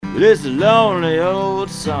But it's a lonely old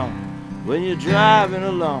song when you're driving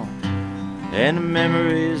along, and the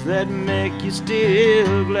memories that make you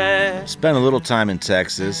still glad. Spent a little time in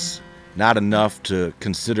Texas, not enough to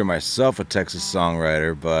consider myself a Texas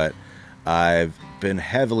songwriter, but I've been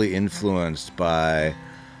heavily influenced by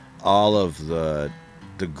all of the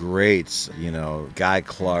greats, you know, Guy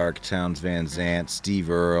Clark, Townes Van Zandt,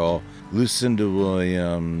 Steve Earle, Lucinda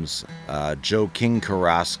Williams, Joe King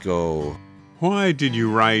Carrasco. Why did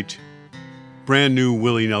you write Brand New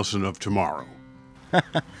Willie Nelson of Tomorrow?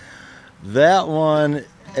 That one,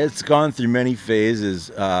 it's gone through many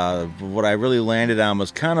phases. What I really landed on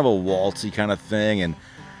was kind of a waltzy kind of thing, and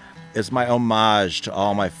it's my homage to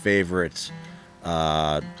all my favorites.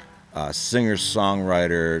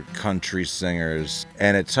 Singer-songwriter, country singers,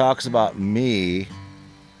 and it talks about me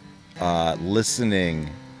listening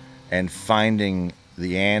and finding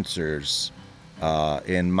the answers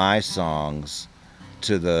in my songs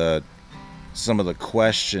to some of the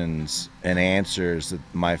questions and answers that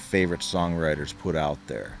my favorite songwriters put out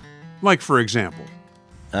there. Like, for example?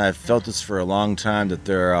 I've felt this for a long time, that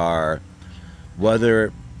there are,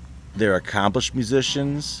 whether they're accomplished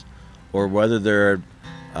musicians or whether they're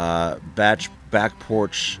back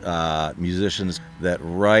porch musicians that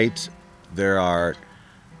write. There are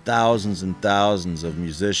thousands and thousands of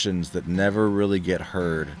musicians that never really get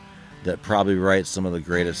heard that probably write some of the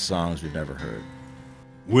greatest songs we've never heard.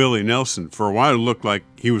 Willie Nelson, for a while, it looked like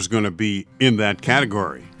he was going to be in that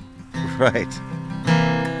category. Right.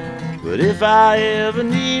 But if I ever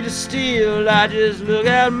need to steal, I just look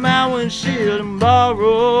out my windshield and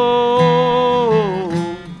borrow.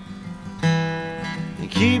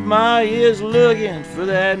 Keep my ears looking for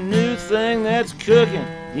that new thing that's cooking.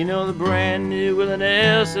 You know, the brand new Willie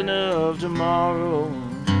Nelson of tomorrow.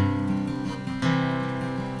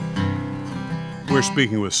 We're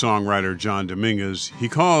speaking with songwriter John Dominguez. He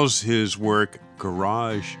calls his work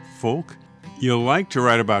garage folk. You like to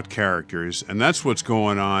write about characters, and that's what's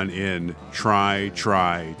going on in Try,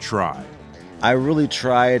 Try, Try. I really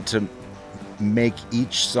tried to make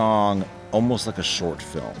each song almost like a short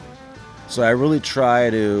film. So I really try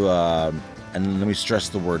to, and let me stress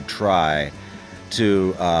the word try,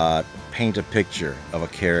 to paint a picture of a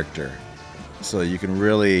character so you can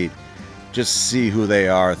really just see who they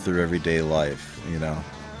are through everyday life, you know.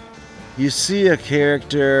 You see a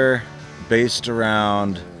character based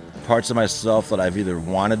around parts of myself that I've either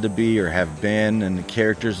wanted to be or have been, and the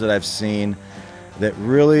characters that I've seen that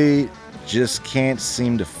really just can't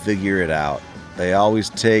seem to figure it out. They always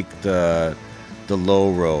take the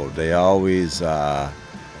low road. They always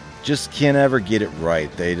just can't ever get it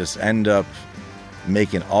right. They just end up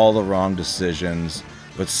making all the wrong decisions,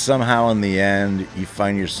 but somehow in the end you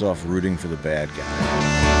find yourself rooting for the bad guy.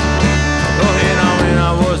 Oh, hey, now when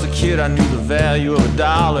I was a kid I knew the value of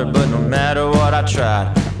 $1, but no matter what I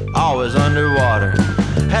tried, always underwater.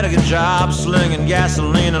 Had a good job slinging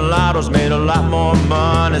gasoline and lottos, made a lot more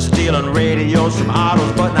money stealing radios from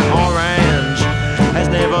autos, but now orange has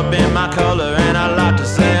never been my color, and I'd like to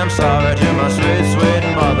say I'm sorry to my sweet, sweet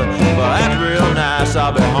mother. But that's real nice,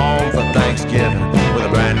 I'll be home for Thanksgiving with a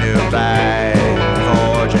brand new bag,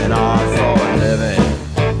 forging art for a living.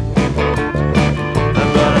 I'm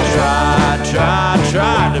gonna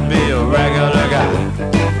try to be a regular guy.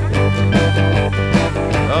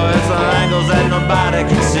 Oh, it's the angles that nobody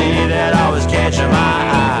can see that always catching my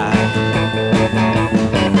eye.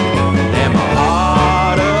 And my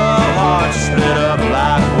heart of hearts split up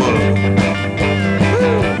like wood.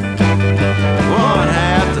 One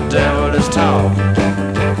half the devil is talking,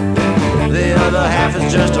 the other half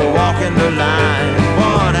is just a walk in the line.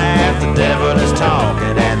 One half the devil is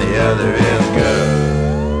talking and the other is good.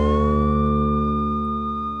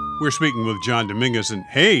 We're speaking with John Dominguez, and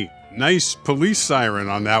hey, nice police siren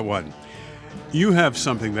on that one. You have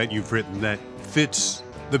something that you've written that fits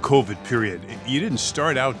the COVID period. You didn't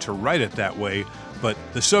start out to write it that way, but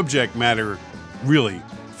the subject matter really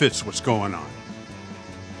fits what's going on.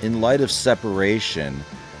 In light of separation,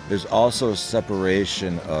 there's also a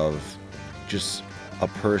separation of just a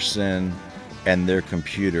person and their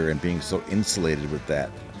computer and being so insulated with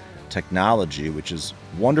that technology, which is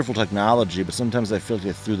wonderful technology, but sometimes I feel like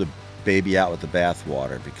I threw the baby out with the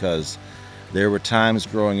bathwater, because there were times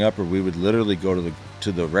growing up where we would literally go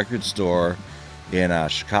to the record store in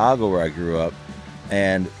Chicago, where I grew up,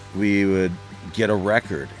 and we would get a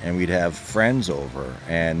record and we'd have friends over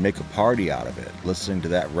and make a party out of it, listening to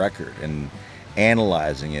that record and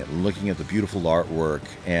analyzing it, looking at the beautiful artwork.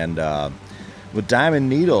 And with Diamond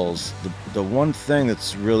Needles, the one thing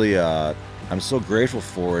that's really I'm so grateful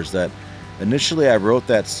for is that Initially, I wrote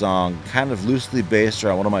that song kind of loosely based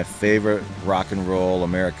around one of my favorite rock and roll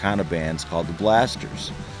Americana bands called the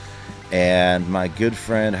Blasters. And my good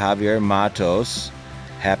friend Javier Matos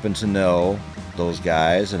happened to know those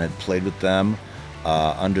guys and had played with them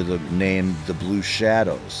under the name The Blue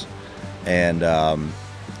Shadows. And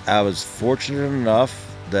I was fortunate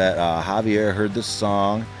enough that Javier heard this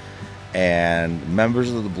song, and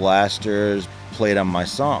members of the Blasters played on my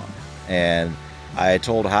song. And I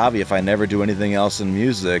told Javi, if I never do anything else in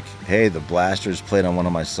music, hey, the Blasters played on one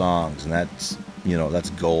of my songs, and that's, that's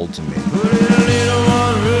gold to me. Put in a little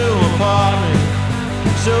one-room apartment,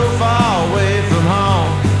 so far away from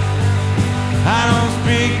home. I don't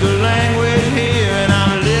speak the language here, and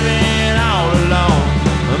I'm living all alone.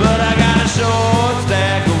 But I got a short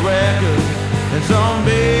stack of records and some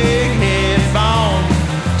big headphones,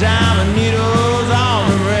 diamond needles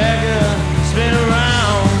on the record, spin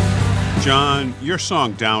around. John, your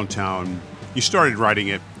song Downtown, you started writing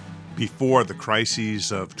it before the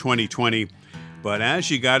crises of 2020, but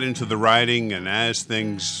as you got into the writing and as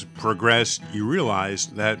things progressed, you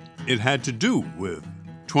realized that it had to do with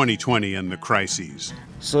 2020 and the crises.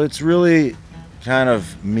 So it's really kind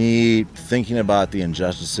of me thinking about the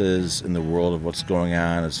injustices in the world of what's going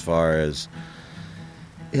on as far as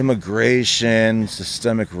immigration,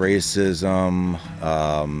 systemic racism,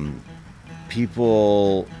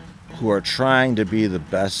 people who are trying to be the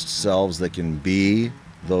best selves they can be,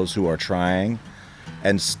 those who are trying,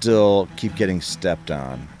 and still keep getting stepped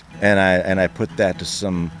on. And I put that to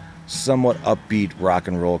some somewhat upbeat rock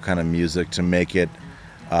and roll kind of music to make it,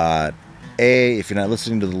 if you're not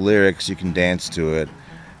listening to the lyrics, you can dance to it,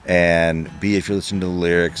 and B, if you're listening to the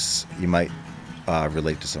lyrics, you might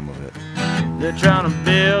relate to some of it. They're trying to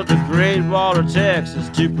build the Great Wall of Texas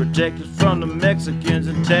to protect us from the Mexicans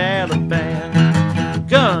and Taliban.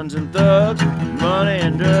 Guns and thugs, money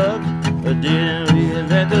and drugs, didn't we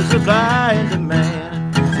invent the supply and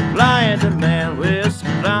demand? Supply and demand, well,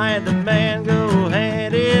 supply and demand go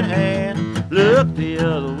hand in hand. Look the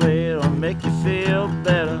other way, it'll make you feel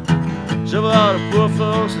better. Show all the poor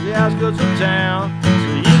folks at the outskirts of town, so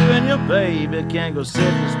you and your baby can go sitting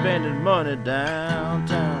and spending money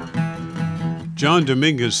downtown. John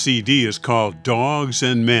Dominguez's CD is called Dogs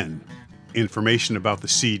and Men. Information about the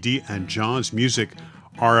CD and John's music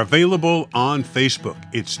are available on Facebook.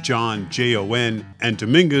 It's John, Jon, and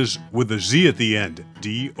Dominguez with a Z at the end,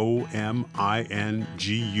 Dominguez.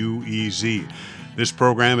 This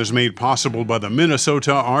program is made possible by the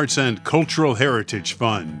Minnesota Arts and Cultural Heritage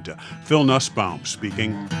Fund. Phil Nussbaum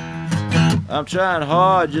speaking. I'm trying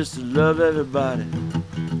hard just to love everybody,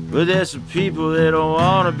 but there's some people that don't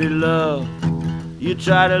want to be loved. You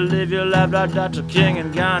try to live your life like Dr. King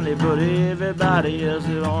and Gandhi, but everybody else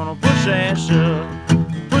they want to push and shove,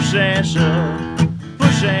 push and shove,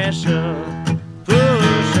 push and shove.